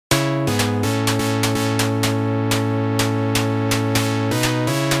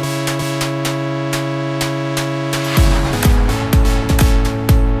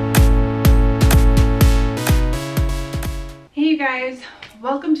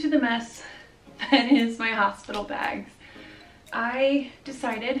to the mess that is my hospital bags. I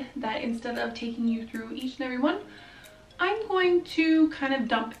decided that instead of taking you through each and every one, I'm going to kind of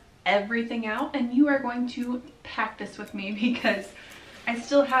dump everything out and you are going to pack this with me because I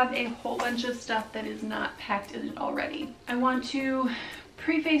still have a whole bunch of stuff that is not packed in it already. I want to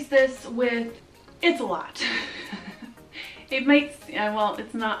preface this with, it's a lot. It might, well,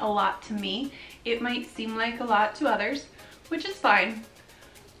 it's not a lot to me. It might seem like a lot to others, which is fine,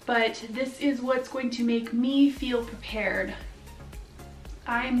 but this is what's going to make me feel prepared.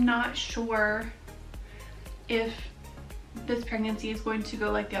 I'm not sure if this pregnancy is going to go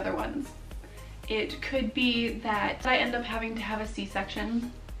like the other ones. It could be that I end up having to have a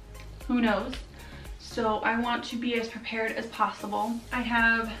C-section. Who knows? So I want to be as prepared as possible. I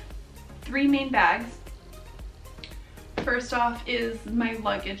have 3 main bags. First off is my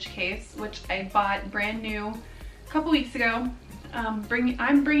luggage case, which I bought brand new a couple weeks ago. I'm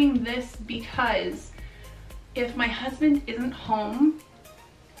bringing this because if my husband isn't home,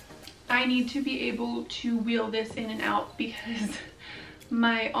 I need to be able to wheel this in and out because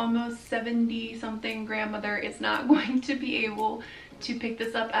my almost 70-something grandmother is not going to be able to pick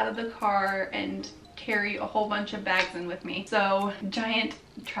this up out of the car and carry a whole bunch of bags in with me. So giant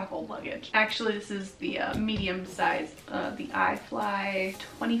travel luggage. Actually, this is the medium size, the iFly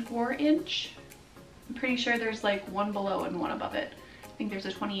 24-inch. I'm pretty sure there's like one below and one above it. I think there's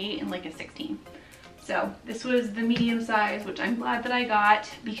a 28 and like a 16. So this was the medium size, which I'm glad that I got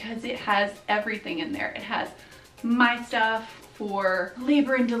because it has everything in there. It has my stuff for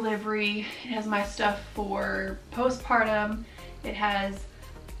labor and delivery. It has my stuff for postpartum. It has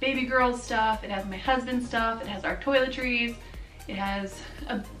baby girl stuff. It has my husband's stuff. It has our toiletries. It has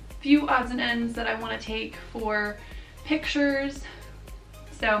a few odds and ends that I want to take for pictures.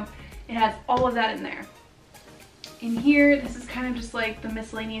 So it has all of that in there. In here, this is kind of just like the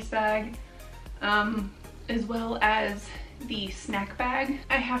miscellaneous bag, as well as the snack bag.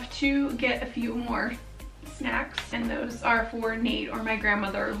 I have to get a few more snacks, and those are for Nate or my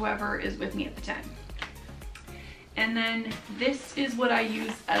grandmother or whoever is with me at the time. And then this is what I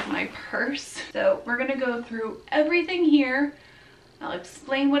use as my purse. So we're gonna go through everything here. I'll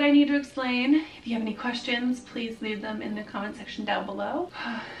explain what I need to explain. If you have any questions, please leave them in the comment section down below.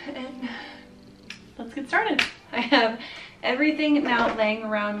 And let's get started. I have everything now laying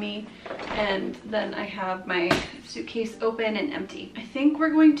around me, and then I have my suitcase open and empty. I think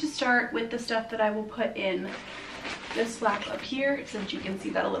we're going to start with the stuff that I will put in this flap up here so that you can see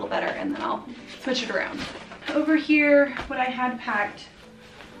that a little better, and then I'll switch it around. Over here, what I had packed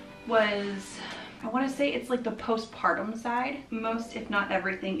was, I want to say it's like the postpartum side. Most, if not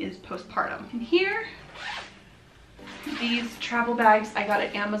everything, is postpartum. And here, these travel bags I got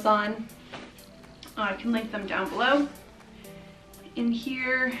at Amazon. I can link them down below. In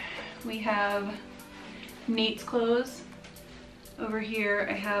here, we have Nate's clothes. Over here,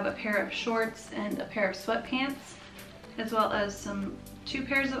 I have a pair of shorts and a pair of sweatpants, as well as 2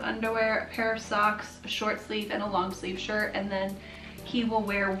 pairs of underwear, a pair of socks, a short sleeve and a long sleeve shirt, and then he will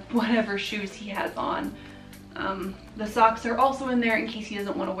wear whatever shoes he has on. The socks are also in there in case he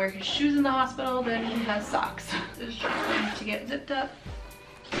doesn't want to wear his shoes in the hospital, then he has socks. This is just going to get zipped up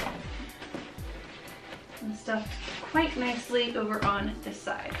and stuffed quite nicely over on this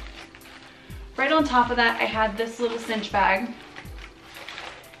side. Right on top of that, I had this little cinch bag.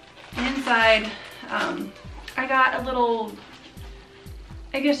 And inside, I got a little,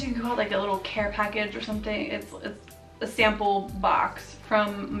 I guess you could call it like a little care package or something. It's a sample box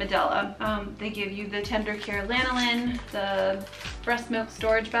from Medela. They give you the tender care lanolin, the breast milk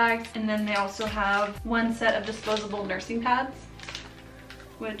storage bags, and then they also have 1 set of disposable nursing pads,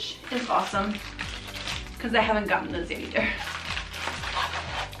 which is awesome because I haven't gotten those yet either.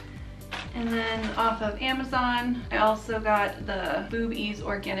 And then off of Amazon, I also got the Boob Ease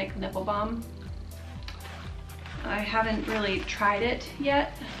Organic Nipple Balm. I haven't really tried it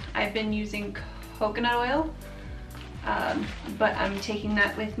yet. I've been using coconut oil, but I'm taking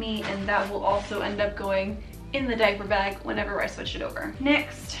that with me, and that will also end up going in the diaper bag whenever I switch it over.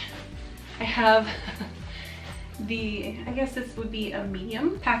 Next, I have I guess this would be a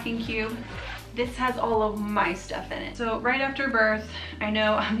medium packing cube. This has all of my stuff in it. So right after birth, I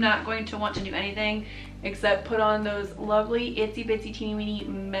know I'm not going to want to do anything except put on those lovely itsy bitsy teeny weeny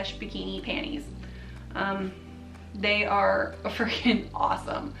mesh bikini panties. They are freaking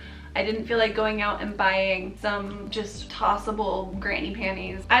awesome. I didn't feel like going out and buying some just tossable granny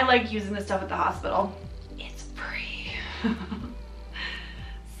panties. I like using this stuff at the hospital. It's free.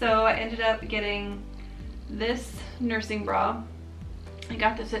 So I ended up getting this nursing bra. I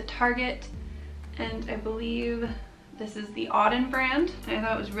got this at Target, and I believe This is the Auden brand. I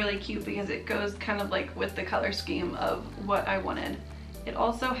thought it was really cute because it goes kind of like with the color scheme of what I wanted. It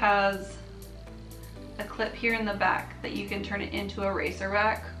also has a clip here in the back that you can turn it into a racer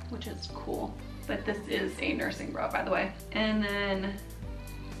rack, which is cool. But this is a nursing bra, by the way. And then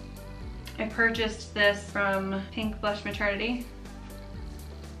I purchased this from Pink Blush Maternity.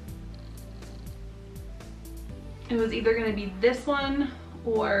 It was either gonna be this one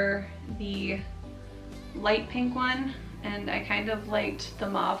or the light pink one, and I kind of liked the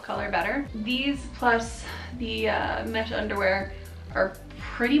mauve color better. These plus the mesh underwear are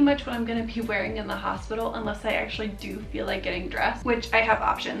pretty much what I'm gonna be wearing in the hospital unless I actually do feel like getting dressed, which I have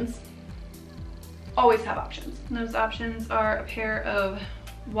options. Always have options. And those options are a pair of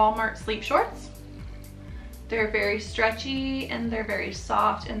Walmart sleep shorts. They're very stretchy and they're very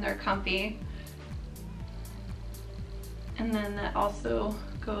soft and they're comfy. And then that also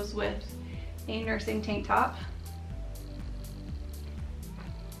goes with a nursing tank top.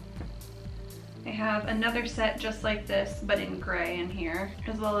 I have another set just like this, but in gray in here,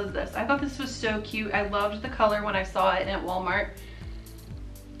 as well as this. I thought this was so cute. I loved the color when I saw it at Walmart.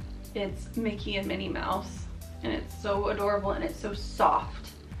 It's Mickey and Minnie Mouse, and it's so adorable and it's so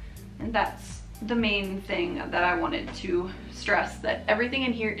soft. And that's the main thing that I wanted to stress, that everything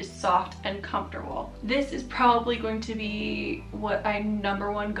in here is soft and comfortable. This is probably going to be what I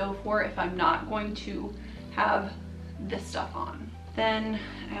 #1 go for if I'm not going to have this stuff on. Then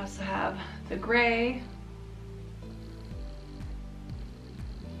I also have the gray.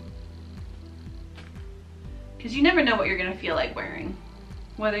 Because you never know what you're gonna feel like wearing.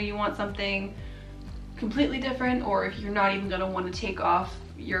 Whether you want something completely different or if you're not even gonna want to take off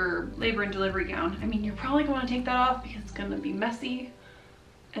your labor and delivery gown. I mean, you're probably gonna take that off because it's gonna be messy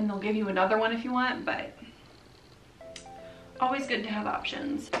and they'll give you another one if you want, but always good to have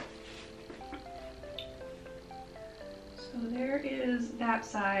options. So there is that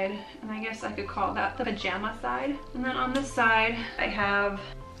side, and I guess I could call that the pajama side. And then on this side, I have,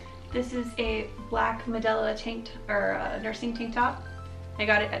 this is a black Medela tank, or nursing tank top. I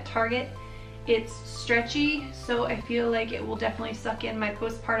got it at Target. It's stretchy, so I feel like it will definitely suck in my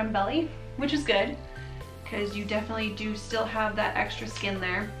postpartum belly, which is good, because you definitely do still have that extra skin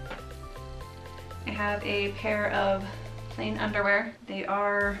there. I have a pair of plain underwear. They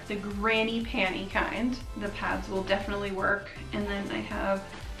are the granny panty kind. The pads will definitely work. And then I have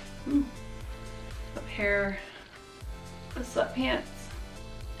a pair of sweatpants,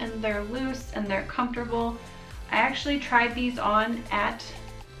 and they're loose and they're comfortable. I actually tried these on at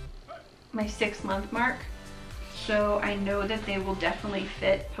my 6-month mark, so I know that they will definitely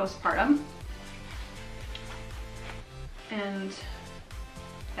fit postpartum. And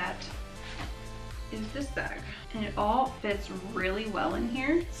that is this bag, and it all fits really well in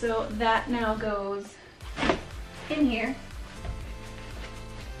here. So that now goes in here,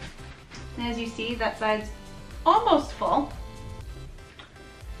 and as you see, that side's almost full.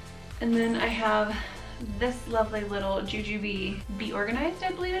 And then I have this lovely little Jujube Be Organized,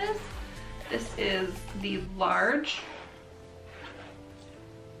 I believe it is. This is the large,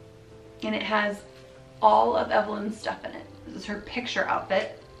 and it has all of Evelyn's stuff in it. This is her picture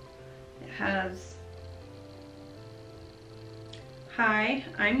outfit. It has, "Hi,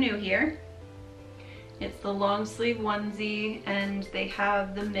 I'm new here." It's the long sleeve onesie, and they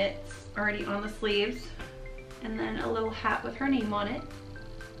have the mitts already on the sleeves, and then a little hat with her name on it.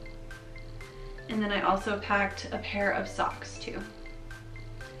 And then I also packed a pair of socks too,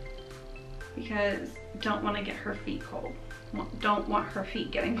 because don't want to get her feet cold. Don't want her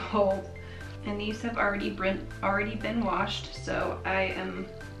feet getting cold. And these have already been washed, so I am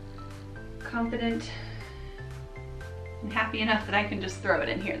confident and happy enough that I can just throw it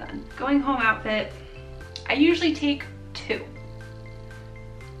in here then. Going home outfit, I usually take two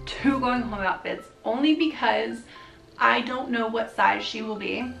going home outfits, only because I don't know what size she will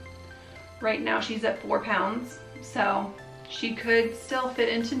be. Right now she's at 4 pounds, so she could still fit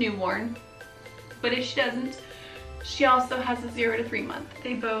into newborn. But if she doesn't, she also has a 0 to 3 month.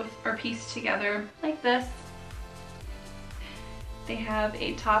 They both are pieced together like this. They have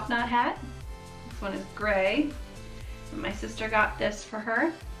a top knot hat. This one is gray. My sister got this for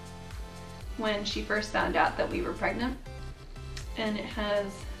her when she first found out that we were pregnant. And it has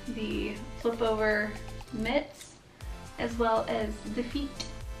the flip over mitts as well as the feet.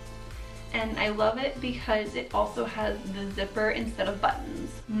 And I love it because it also has the zipper instead of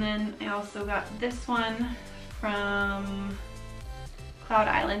buttons. And then I also got this one from Cloud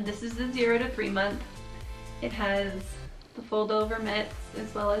Island. This is the 0 to 3 month. It has the fold over mitts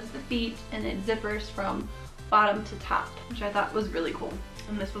as well as the feet, and it zippers from bottom to top, which I thought was really cool.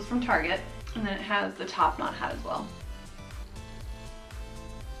 And this was from Target. And then it has the top knot hat as well.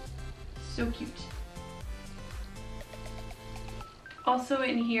 So cute. Also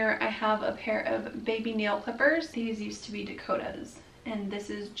in here I have a pair of baby nail clippers. These used to be Dakota's, and this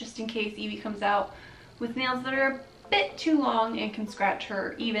is just in case Evie comes out with nails that are a bit too long and can scratch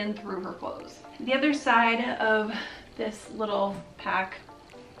her even through her clothes. The other side of this little pack,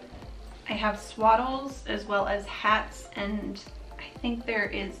 I have swaddles as well as hats, and I think there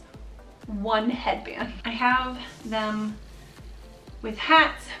is one headband. I have them with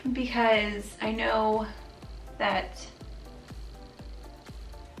hats because I know that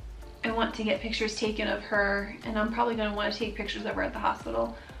I want to get pictures taken of her, and I'm probably going to want to take pictures of her at the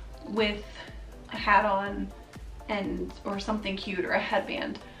hospital with a hat on and or something cute or a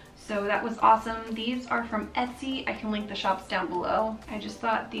headband. So that was awesome. These are from Etsy. I can link the shops down below. I just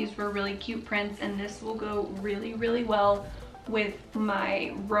thought these were really cute prints, and this will go really, really well with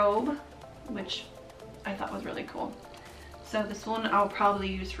my robe, which I thought was really cool. So this one I'll probably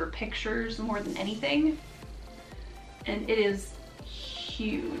use for pictures more than anything. And it is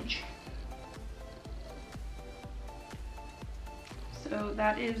huge. So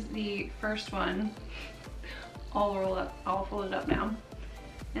that is the first one. I'll roll up, I'll fold it up now.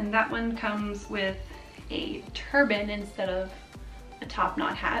 And that one comes with a turban instead of a top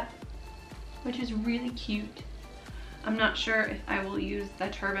knot hat, which is really cute. I'm not sure if I will use the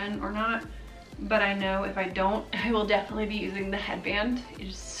turban or not, but I know if I don't, I will definitely be using the headband. It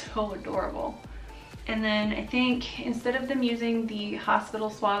is so adorable. And then I think instead of them using the hospital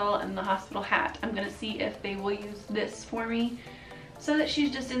swaddle and the hospital hat, I'm gonna see if they will use this for me, so that she's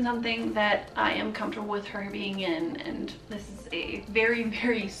just in something that I am comfortable with her being in. And this is a very,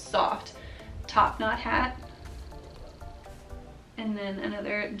 very soft top knot hat. And then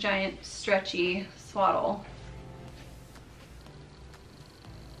another giant stretchy swaddle.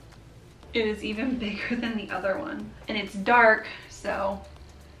 It is even bigger than the other one. And it's dark, so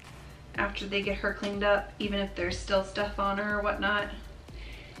after they get her cleaned up, even if there's still stuff on her or whatnot,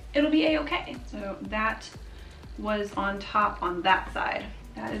 it'll be a-okay. So that was on top on that side.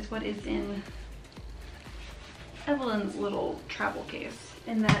 That is what is in Evelyn's little travel case.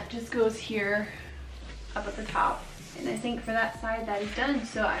 And that just goes here up at the top. And I think for that side that is done.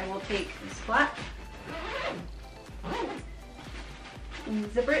 So I will take this flap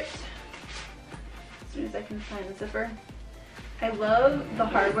and zipper it as soon as I can find the zipper. I love the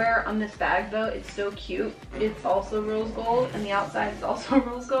hardware on this bag though. It's so cute. It's also rose gold, and the outside is also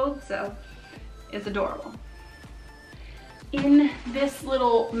rose gold, so it's adorable. In this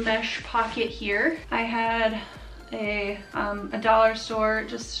little mesh pocket here, I had a dollar store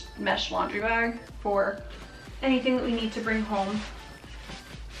just mesh laundry bag for anything that we need to bring home.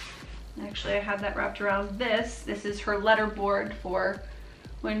 Actually, I have that wrapped around this. This is her letter board for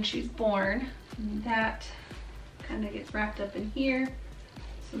when she's born. And that kind of gets wrapped up in here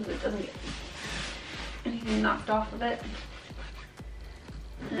so that it doesn't get anything knocked off of it.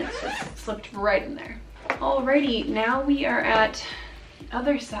 And it's just slipped right in there. Alrighty, now we are at the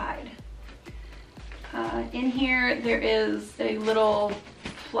other side. In here there is a little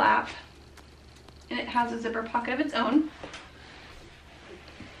flap, and it has a zipper pocket of its own.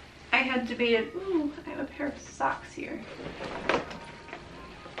 I had debated, ooh, I have a pair of socks here.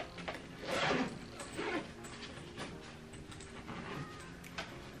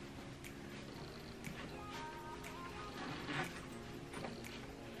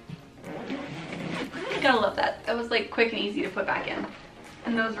 Gotta love that. That was like quick and easy to put back in.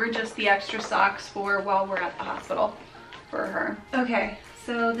 And those were just the extra socks for while we're at the hospital for her. Okay,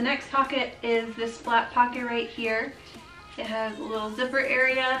 so the next pocket is this flat pocket right here. It has a little zipper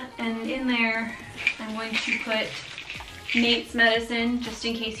area, and in there I'm going to put Nate's medicine just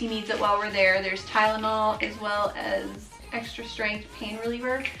in case he needs it while we're there. There's Tylenol as well as extra strength pain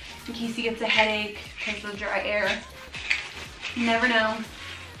reliever in case he gets a headache because of dry air. You never know.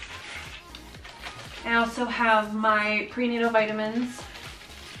 I also have my prenatal vitamins.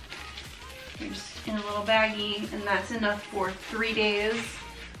 They're just in a little baggie, and that's enough for 3 days.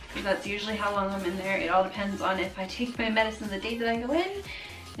 Because that's usually how long I'm in there. It all depends on if I take my medicine the day that I go in.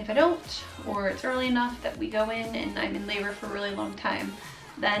 If I don't, or it's early enough that we go in and I'm in labor for a really long time,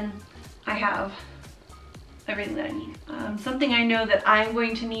 then I have everything that I need. Something I know that I'm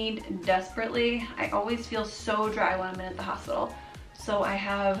going to need desperately, I always feel so dry when I'm in at the hospital. So I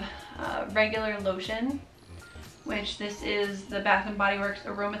have regular lotion, which this is the Bath & Body Works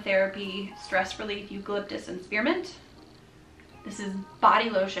Aromatherapy Stress Relief Eucalyptus and Spearmint. This is body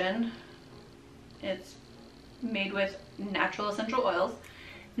lotion. It's made with natural essential oils.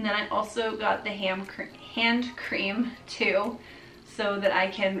 And then I also got the hand cream too, so that I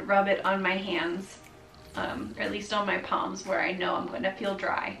can rub it on my hands or at least on my palms where I know I'm going to feel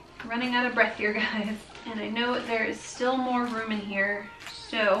dry. I'm running out of breath here, guys, and I know there is still more room in here,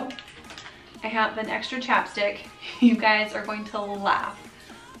 so I have an extra chapstick. You guys are going to laugh.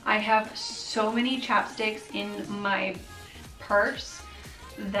 I have so many chapsticks in my purse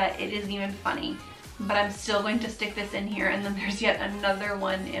that it isn't even funny, but I'm still going to stick this in here, and then there's yet another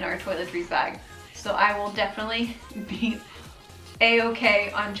one in our toiletries bag. So I will definitely be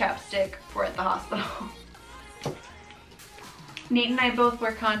a-okay on chapstick for at the hospital. Nate and I both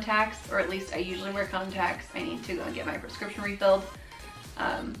wear contacts, or at least I usually wear contacts. I need to go and get my prescription refilled.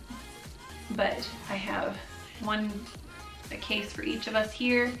 But I have a case for each of us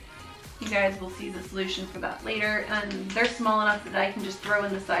here. You guys will see the solution for that later, and they're small enough that I can just throw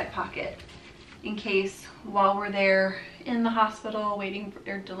in the side pocket in case while we're there in the hospital waiting for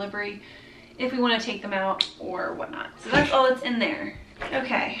their delivery, if we want to take them out or whatnot. So that's all that's in there.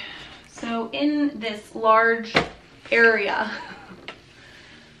 Okay, so in this large area,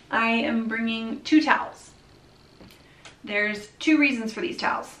 I am bringing 2 towels. There's 2 reasons for these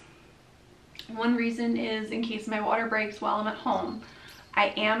towels. One reason is in case my water breaks while I'm at home.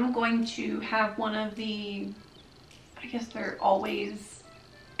 I am going to have one of the, I guess they're always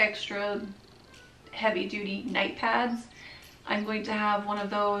extra heavy duty night pads. I'm going to have one of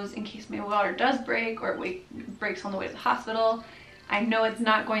those in case my water does break or it breaks on the way to the hospital. I know it's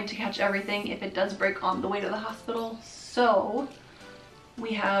not going to catch everything if it does break on the way to the hospital, so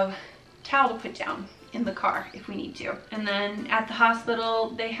we have towel to put down in the car if we need to. And then at the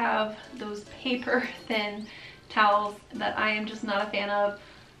hospital, they have those paper thin towels that I am just not a fan of,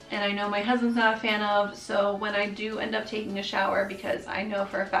 and I know my husband's not a fan of, so when I do end up taking a shower, because I know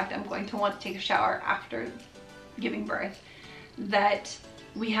for a fact I'm going to want to take a shower after giving birth, that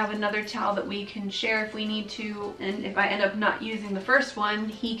we have another towel that we can share if we need to, and if I end up not using the first one,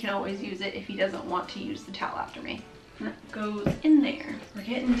 he can always use it if he doesn't want to use the towel after me. And that goes in there. We're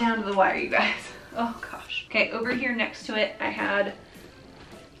getting down to the wire, you guys. Oh gosh. Okay, over here next to it, I had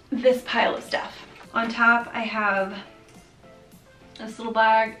this pile of stuff. On top, I have this little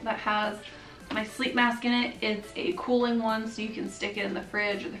bag that has my sleep mask in it. It's a cooling one, so you can stick it in the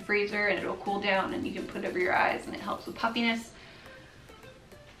fridge or the freezer and it'll cool down, and you can put it over your eyes and it helps with puffiness.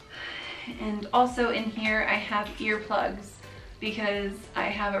 And also in here, I have earplugs because I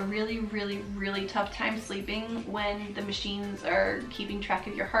have a really tough time sleeping when the machines are keeping track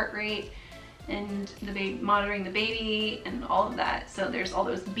of your heart rate and the baby, monitoring the baby and all of that. So there's all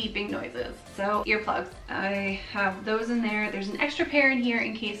those beeping noises. So earplugs, I have those in there. There's an extra pair in here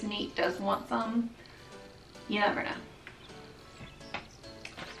in case Nate does want some. You never know.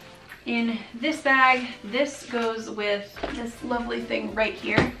 In this bag, this goes with this lovely thing right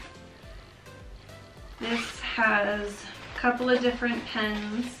here. This has a couple of different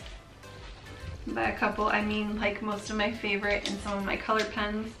pens. By a couple, I mean like most of my favorite and some of my colored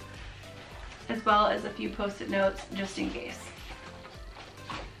pens, as well as a few post-it notes just in case.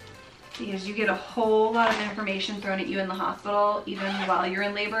 Because you get a whole lot of information thrown at you in the hospital, even while you're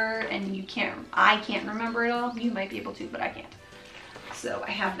in labor, and I can't remember it all. You might be able to, but I can't. So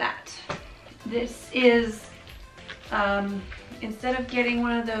I have that. This is, instead of getting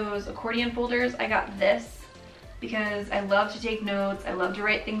one of those accordion folders, I got this because I love to take notes. I love to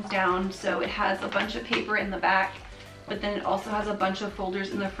write things down. So it has a bunch of paper in the back, but then it also has a bunch of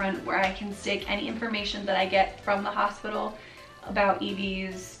folders in the front where I can stick any information that I get from the hospital about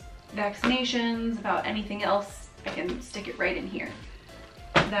Evie's vaccinations, about anything else. I can stick it right in here.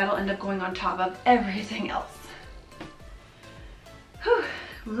 That'll end up going on top of everything else. Whew.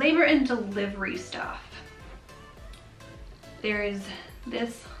 Labor and delivery stuff. There is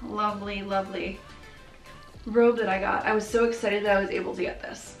this lovely robe that I got. I was so excited that I was able to get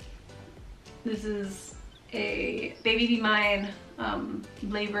this. This is a Baby Be Mine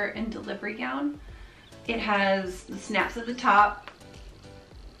labor and delivery gown. It has the snaps at the top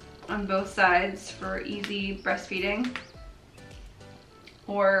on both sides for easy breastfeeding,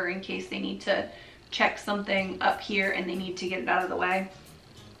 or in case they need to check something up here and they need to get it out of the way.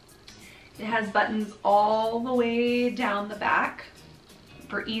 It has buttons all the way down the back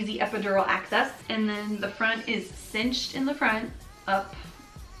for easy epidural access, and then the front is cinched in the front up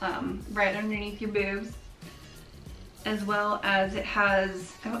right underneath your boobs, as well as it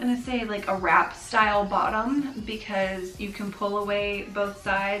has, I want to say like a wrap style bottom, because you can pull away both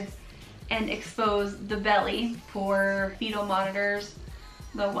sides and expose the belly for fetal monitors,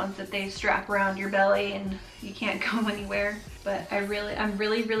 the ones that they strap around your belly and you can't go anywhere. But I'm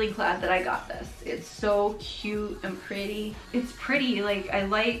really glad that I got this. It's so cute and pretty. It's pretty, like I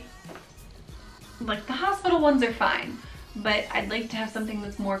like the hospital ones are fine, but I'd like to have something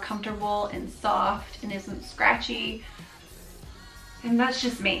that's more comfortable and soft and isn't scratchy. And that's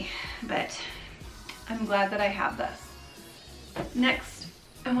just me, but I'm glad that I have this. Next,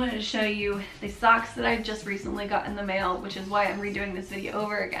 I wanted to show you the socks that I just recently got in the mail, which is why I'm redoing this video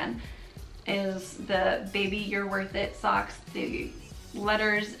over again, is the Baby You're Worth It socks. The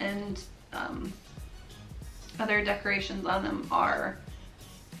letters and other decorations on them are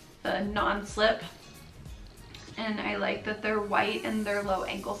the non-slip, and I like that they're white and they're low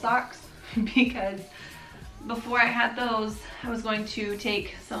ankle socks because before I had those I was going to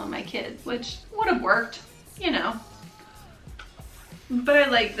take some of my kids, which would have worked, you know, but I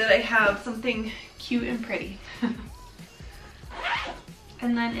like that I have something cute and pretty.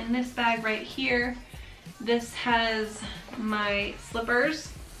 And then in this bag right here, this has my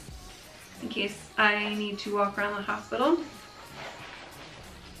slippers in case I need to walk around the hospital.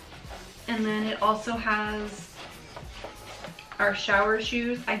 And then it also has our shower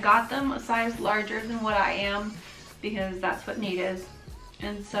shoes. I got them a size larger than what I am because that's what Nate is.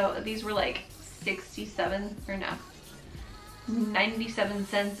 And so these were like 67 or no, 97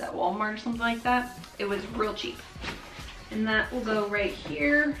 cents at Walmart or something like that. It was real cheap. And that will go right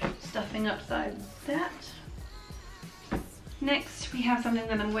here, stuffing upside that. Next, we have something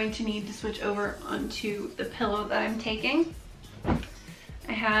that I'm going to need to switch over onto the pillow that I'm taking.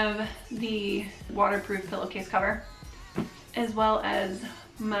 I have the waterproof pillowcase cover, as well as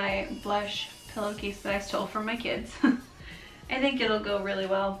my blush pillowcase that I stole from my kids. I think it'll go really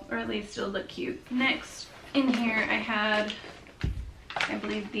well, or at least it'll look cute. Next, in here I had, I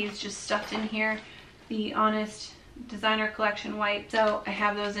believe these just stuffed in here, the Honest Designer Collection wipes. So I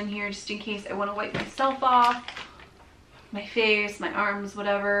have those in here just in case I want to wipe myself off, my face, my arms,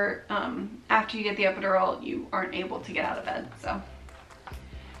 whatever. After you get the epidural, you aren't able to get out of bed, so.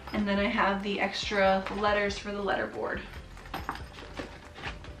 And then I have the extra letters for the letter board.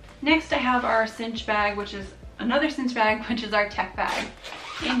 Next I have our cinch bag, which is another cinch bag, which is our tech bag.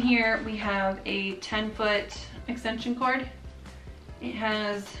 In here we have a 10-foot extension cord. It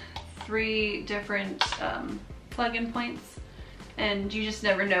has 3 different plug-in points, and you just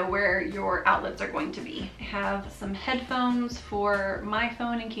never know where your outlets are going to be. I have some headphones for my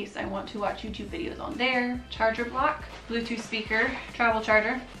phone in case I want to watch YouTube videos on there, charger block, Bluetooth speaker, travel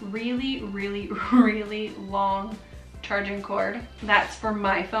charger, really long charging cord. That's for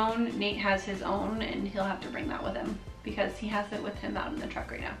my phone. Nate has his own and he'll have to bring that with him because he has it with him out in the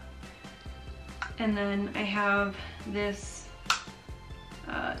truck right now. And then I have this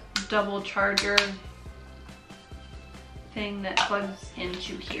double charger thing that plugs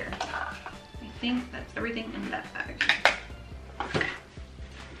into here. I think that's everything in that bag.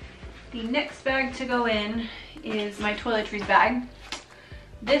 The next bag to go in is my toiletries bag.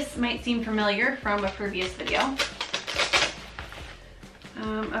 This might seem familiar from a previous video.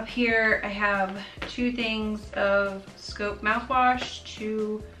 Up here I have 2 things of Scope mouthwash,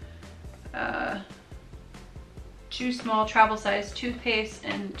 2 small travel size toothpaste,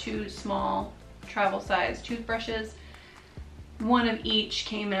 and 2 small travel size toothbrushes. One of each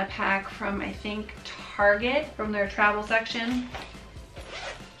came in a pack from, I think, Target, from their travel section.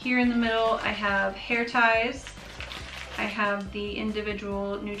 Here in the middle I have hair ties. I have the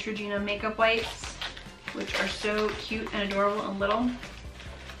individual Neutrogena makeup wipes, which are so cute and adorable and little.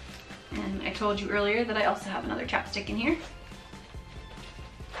 And I told you earlier that I also have another chapstick in here.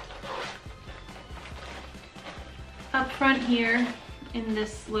 Up front here in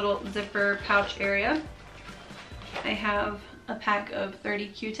this little zipper pouch area, I have a pack of 30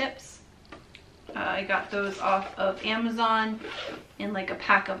 Q-tips. I got those off of Amazon in like a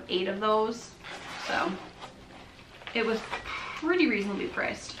pack of 8 of those. So it was pretty reasonably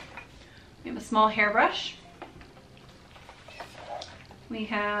priced. We have a small hairbrush. We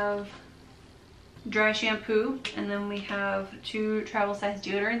have dry shampoo, and then we have 2 travel size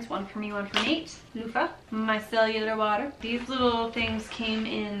deodorants, one for me, one for Nate. Loofah, micellar water. These little things came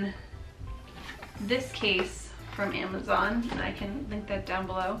in this case from Amazon, and I can link that down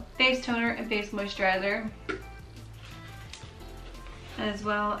below. Face toner and face moisturizer, as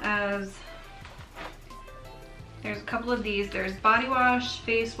well as there's a couple of these. There's body wash,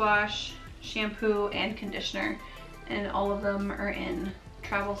 face wash, shampoo, and conditioner, and all of them are in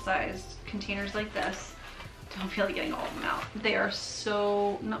travel sized containers like this. Don't feel like getting all of them out. They are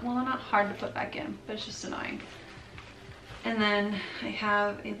so, well, they're not hard to put back in, but it's just annoying. And then I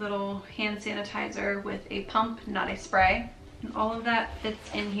have a little hand sanitizer with a pump, not a spray. And all of that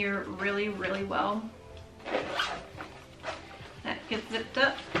fits in here really well. That gets zipped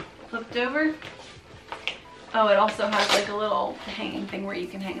up, flipped over. Oh, it also has like a little hanging thing where you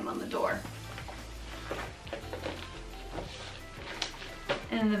can hang them on the door.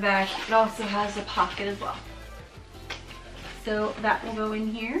 And in the back, it also has a pocket as well. So that will go in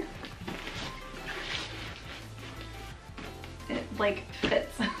here. It like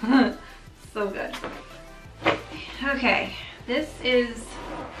fits. So good. Okay, this is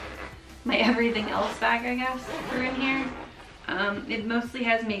my everything else bag, I guess, for in here. It mostly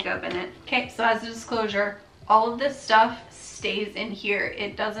has makeup in it. Okay, so as a disclosure, all of this stuff stays in here.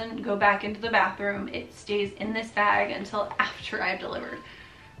 It doesn't go back into the bathroom. It stays in this bag until after I've delivered.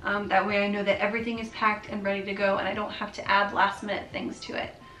 That way I know that everything is packed and ready to go and I don't have to add last minute things to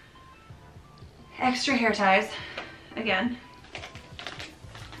it. Extra hair ties, again.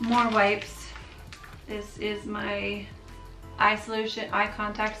 More wipes. This is my eye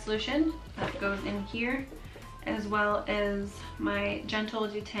contact solution that goes in here, as well as my Gentle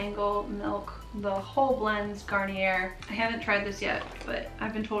Detangle Milk, the Whole Blends Garnier. I haven't tried this yet, but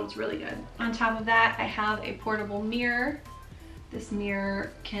I've been told it's really good. On top of that, I have a portable mirror. This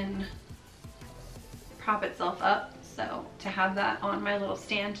mirror can prop itself up, so to have that on my little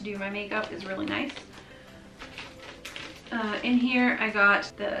stand to do my makeup is really nice. In here, I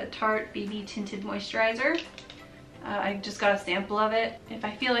got the Tarte BB Tinted Moisturizer. I just got a sample of it. If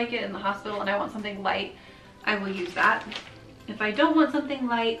I feel like it in the hospital and I want something light, I will use that. If I don't want something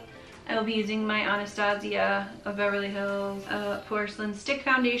light, I will be using my Anastasia of Beverly Hills Porcelain Stick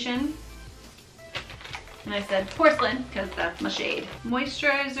Foundation. And I said porcelain because that's my shade.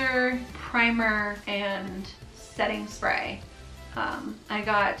 Moisturizer, primer, and setting spray. I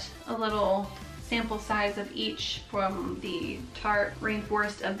got a little sample size of each from the Tarte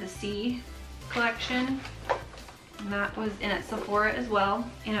Rainforest of the Sea collection. And that was in at Sephora as well.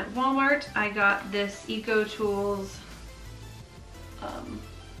 And at Walmart, I got this Eco Tools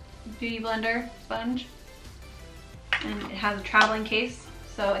beauty blender sponge. And it has a traveling case,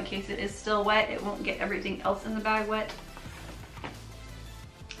 so in case it is still wet, it won't get everything else in the bag wet.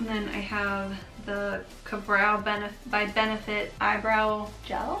 And then I have the Cabral by Benefit Eyebrow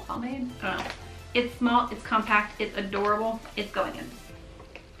Gel Pomade. I don't know. It's small, it's compact, it's adorable, it's going in.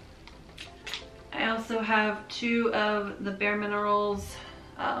 I also have 2 of the Bare Minerals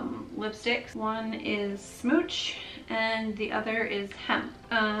lipsticks. One is Smooch and the other is Hemp.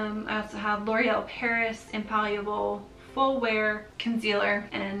 I also have L'Oreal Paris Impalpable Full Wear Concealer,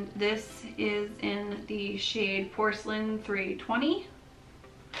 and this is in the shade Porcelain 320.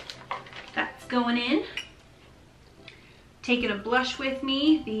 That's going in. Taking a blush with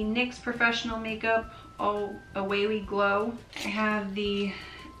me, the NYX Professional Makeup Oh Away We Glow. I have the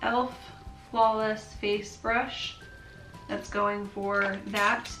e.l.f. Flawless Face Brush. That's going for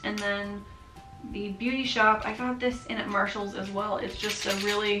that. And then the Beauty Shop, I got this in at Marshall's as well. It's just a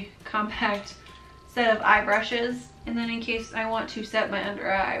really compact set of eye brushes. And then in case I want to set my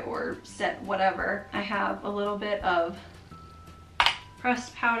under eye or set whatever, I have a little bit of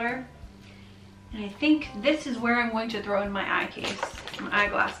pressed powder. And I think this is where I'm going to throw in my eye case, my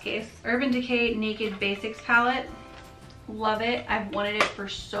eyeglass case. Urban Decay Naked Basics palette. Love it. I've wanted it for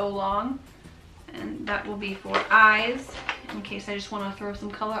so long. And that will be for eyes, in case I just want to throw some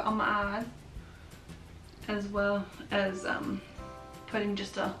color on my eyes. As well as putting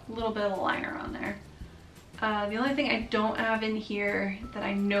just a little bit of liner on there. The only thing I don't have in here that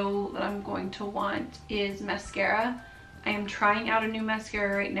I know that I'm going to want is mascara. I am trying out a new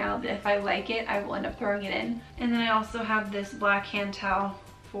mascara right now that if I like it, I will end up throwing it in. And then I also have this black hand towel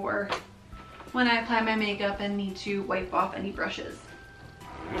for when I apply my makeup and need to wipe off any brushes.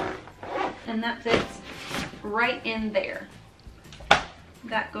 And that fits right in there.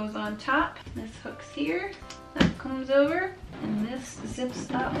 That goes on top. This hooks here. That comes over. And this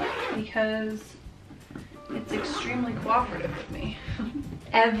zips up because it's extremely cooperative with me.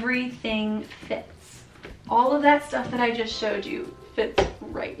 Everything fits. All of that stuff that I just showed you fits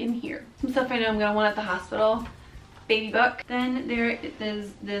right in here. Some stuff I know I'm gonna want at the hospital. Baby book. Then there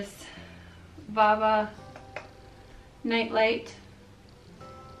is this Vava nightlight.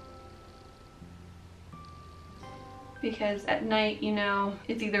 Because at night, you know,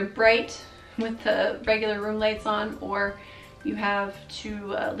 it's either bright with the regular room lights on, or you have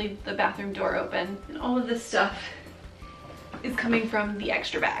to leave the bathroom door open. And all of this stuff is coming from the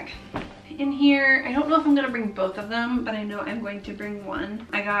extra bag. In here, I don't know if I'm gonna bring both of them, but I know I'm going to bring one.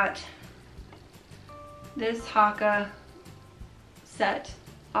 I got this Haka set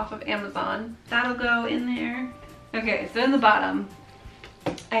off of Amazon. That'll go in there. Okay, so in the bottom,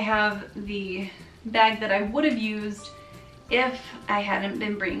 I have the bag that I would have used if I hadn't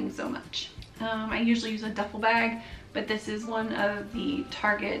been bringing so much. I usually use a duffel bag, but this is one of the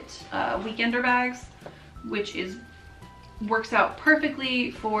Target weekender bags, which works out perfectly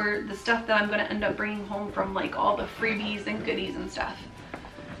for the stuff that I'm going to end up bringing home from like all the freebies and goodies and stuff.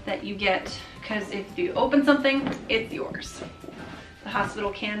 that you get, because if you open something, it's yours. The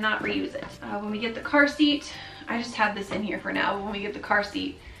hospital cannot reuse it. When we get the car seat, I just have this in here for now, but when we get the car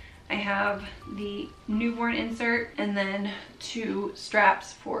seat, I have the newborn insert and then 2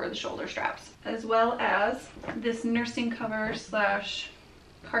 straps for the shoulder straps, as well as this nursing cover slash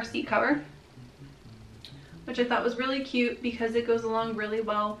car seat cover, which I thought was really cute because it goes along really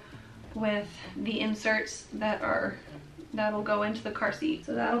well with the inserts that'll go into the car seat.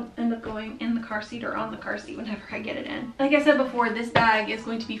 So that'll end up going in the car seat or on the car seat whenever I get it in. Like I said before, this bag is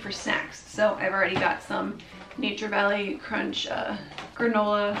going to be for snacks. So I've already got some Nature Valley Crunch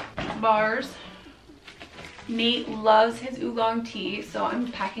granola bars. Nate loves his oolong tea, so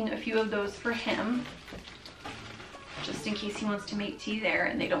I'm packing a few of those for him, just in case he wants to make tea there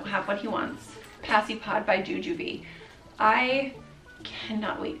and they don't have what he wants. Passy Pod by Jujubee. I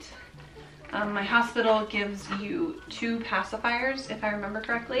cannot wait. My hospital gives you 2 pacifiers, if I remember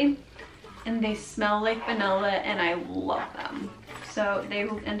correctly, and they smell like vanilla and I love them. So they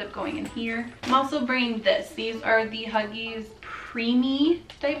will end up going in here. I'm also bringing this. These are the Huggies Preemie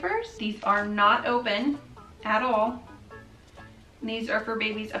diapers. These are not open at all. And these are for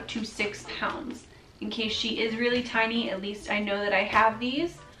babies up to 6 pounds. In case she is really tiny, at least I know that I have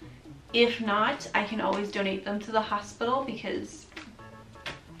these. If not, I can always donate them to the hospital because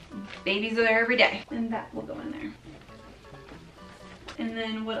babies are there every day. And that will go in there. And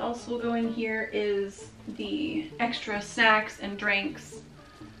then what else will go in here is the extra snacks and drinks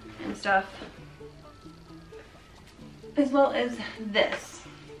and stuff, as well as this.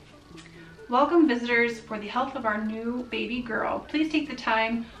 Welcome visitors. For the health of our new baby girl, please take the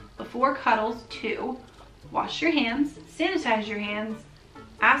time before cuddles to wash your hands, sanitize your hands,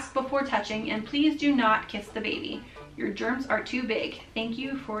 ask before touching, and please do not kiss the baby. Your germs are too big. Thank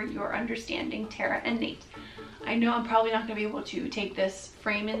you for your understanding, Tara and Nate. I know I'm probably not going to be able to take this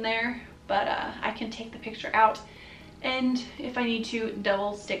frame in there, but I can take the picture out, and if I need to,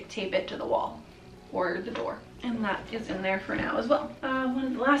 double stick tape it to the wall or the door. And that is in there for now as well. One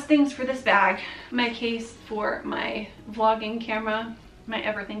of the last things for this bag, my case for my vlogging camera, my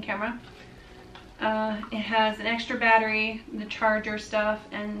everything camera. It has an extra battery, the charger stuff,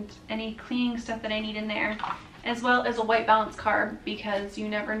 and any cleaning stuff that I need in there, as well as a white balance carb because you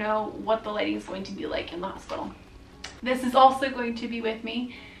never know what the lighting is going to be like in the hospital. This is also going to be with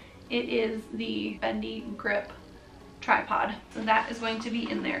me. It is the bendy grip tripod, so that is going to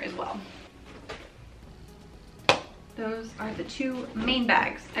be in there as well. Those are the 2 main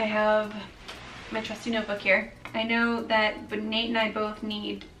bags. I have my trusty notebook here. I know that Nate and I both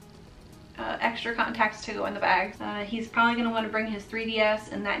need extra contacts to go in the bags. He's probably going to want to bring his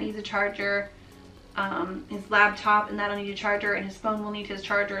 3DS, and that needs a charger. His laptop, and that'll need a charger, and his phone will need his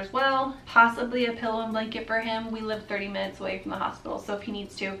charger as well. Possibly a pillow and blanket for him. We live 30 minutes away from the hospital, so if he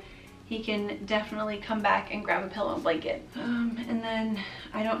needs to, he can definitely come back and grab a pillow and blanket. And then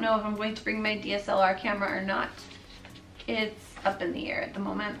I don't know if I'm going to bring my DSLR camera or not. It's up in the air at the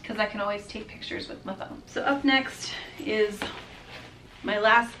moment because I can always take pictures with my phone. So up next is my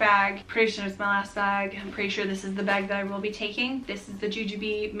last bag. Pretty sure it's my last bag. I'm pretty sure this is the bag that I will be taking. This is the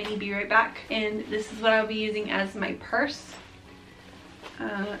Jujubee Mini Be Right Back, and this is what I'll be using as my purse.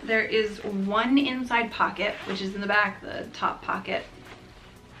 There is one inside pocket, which is in the back, the top pocket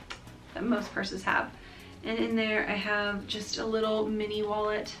that most purses have. And in there I have just a little mini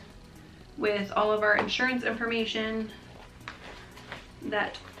wallet with all of our insurance information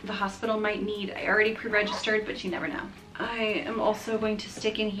that the hospital might need. I already pre-registered, but you never know. I am also going to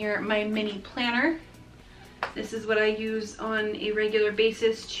stick in here my mini planner. This is what I use on a regular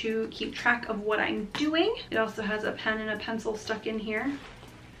basis to keep track of what I'm doing. It also has a pen and a pencil stuck in here,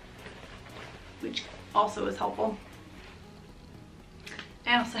 which also is helpful.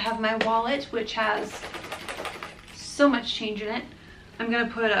 I also have my wallet, which has so much change in it. I'm gonna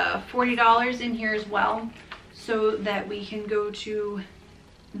put $40 in here as well, so that we can go to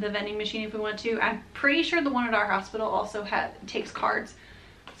the vending machine if we want to. I'm pretty sure the one at our hospital also takes cards,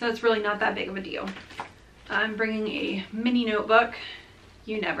 so it's really not that big of a deal. I'm bringing a mini notebook.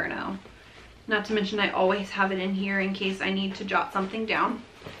 You never know. Not to mention I always have it in here in case I need to jot something down.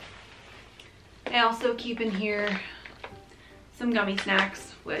 I also keep in here some gummy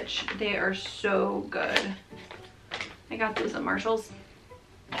snacks, which they are so good. I got those at Marshall's.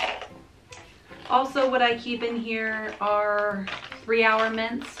 Also, what I keep in here are 3-hour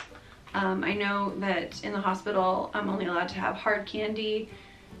mints. I know that in the hospital I'm only allowed to have hard candy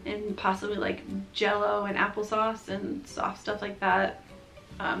and possibly like Jello and applesauce and soft stuff like that.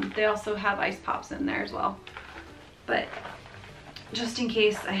 They also have ice pops in there as well. But just in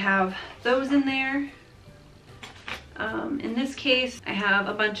case, I have those in there. In this case, I have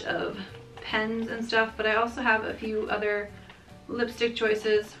a bunch of pens and stuff, but I also have a few other lipstick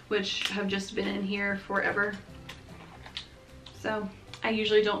choices which have just been in here forever. So I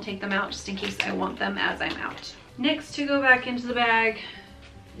usually don't take them out just in case I want them as I'm out. Next, to go back into the bag,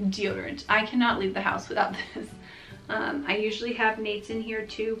 deodorant. I cannot leave the house without this. I usually have Nate's in here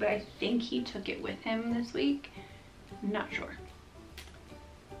too, but I think he took it with him this week. I'm not sure.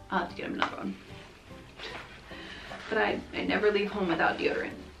 I'll have to get him another one. But I never leave home without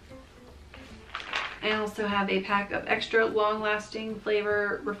deodorant. I also have a pack of extra long-lasting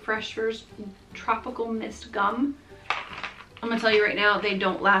flavor refreshers tropical mist gum. I'm gonna tell you right now, they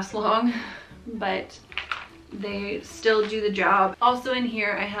don't last long, but they still do the job. Also in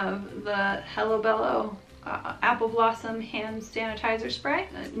here, I have the Hello Bello Apple Blossom hand sanitizer spray.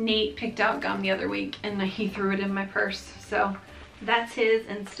 Nate picked out gum the other week and he threw it in my purse. So that's his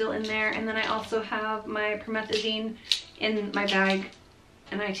and still in there. And then I also have my promethazine in my bag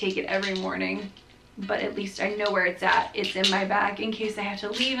and I take it every morning, but at least I know where it's at. It's in my bag in case I have to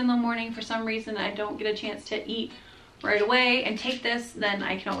leave in the morning for some reason and I don't get a chance to eat right away and take this, then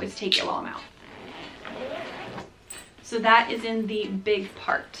I can always take it while I'm out. So that is in the big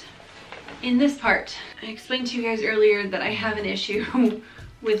part. In this part, I explained to you guys earlier that I have an issue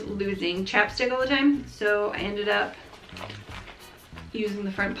with losing chapstick all the time. So I ended up using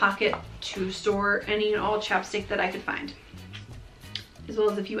the front pocket to store any and all chapstick that I could find, as well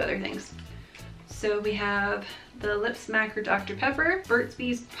as a few other things. So we have the Lip Smacker Dr. Pepper, Burt's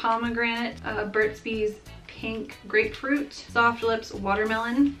Bees Pomegranate, Burt's Bees Pink Grapefruit, Soft Lips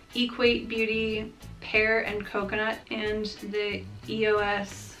Watermelon, Equate Beauty Pear and Coconut, and the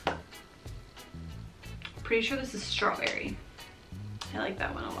EOS, pretty sure this is Strawberry. I like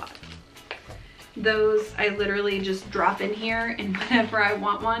that one a lot. Those I literally just drop in here and whenever I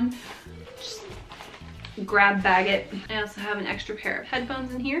want one, just bag it. I also have an extra pair of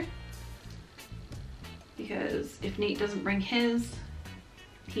headphones in here because if Nate doesn't bring his,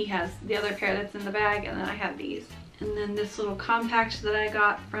 he has the other pair that's in the bag, and then I have these. And then this little compact that I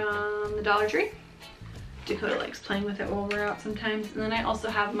got from the Dollar Tree. Dakota likes playing with it while we're out sometimes. And then I also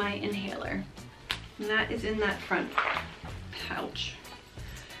have my inhaler, and that is in that front pouch.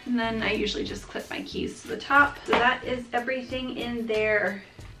 And then I usually just clip my keys to the top. So that is everything in there.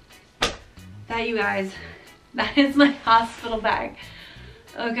 That, you guys, that is my hospital bag.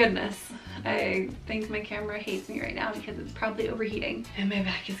 Oh goodness. I think my camera hates me right now because it's probably overheating and my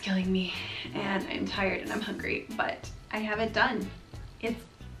back is killing me and I'm tired and I'm hungry, but I have it done. It's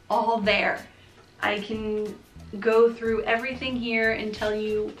all there. I can go through everything here and tell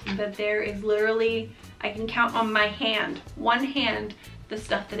you that there is literally, I can count on my hand, one hand, the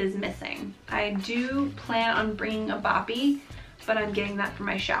stuff that is missing. I do plan on bringing a boppy, but I'm getting that for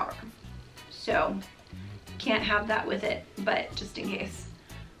my shower. So can't have that with it, but just in case.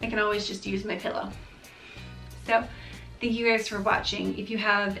 I can always just use my pillow. So thank you guys for watching. If you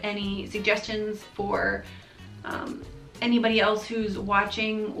have any suggestions for anybody else who's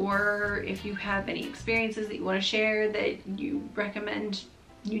watching, or if you have any experiences that you want to share that you recommend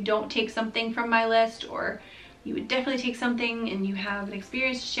you don't take something from my list, or you would definitely take something and you have an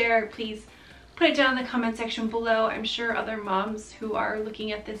experience to share, please put it down in the comment section below. I'm sure other moms who are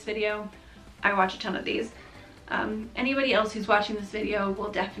looking at this video, I watch a ton of these, anybody else who's watching this video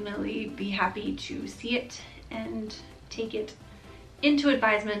will definitely be happy to see it and take it into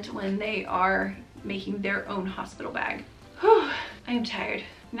advisement when they are making their own hospital bag. Whew, I am tired.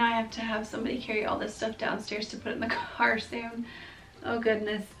 Now I have to have somebody carry all this stuff downstairs to put in the car soon. Oh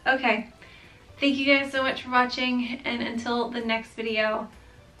goodness. Okay. Thank you guys so much for watching, and until the next video,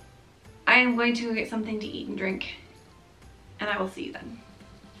 I am going to go get something to eat and drink, and I will see you then.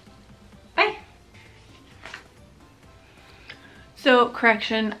 Bye. So,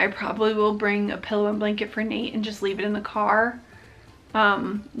 correction, I probably will bring a pillow and blanket for Nate and just leave it in the car.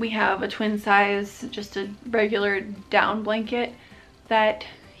 We have a twin size, just a regular down blanket that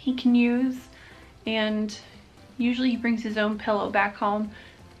he can use, and usually he brings his own pillow back home,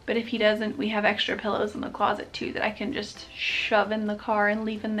 but if he doesn't, we have extra pillows in the closet too that I can just shove in the car and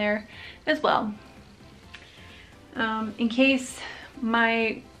leave in there as well. In case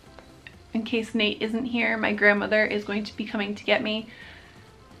Nate isn't here, my grandmother is going to be coming to get me.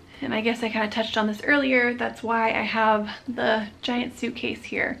 And I guess I kind of touched on this earlier. That's why I have the giant suitcase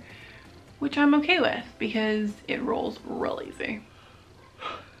here, which I'm okay with because it rolls real easy.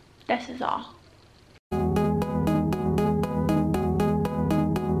 This is all.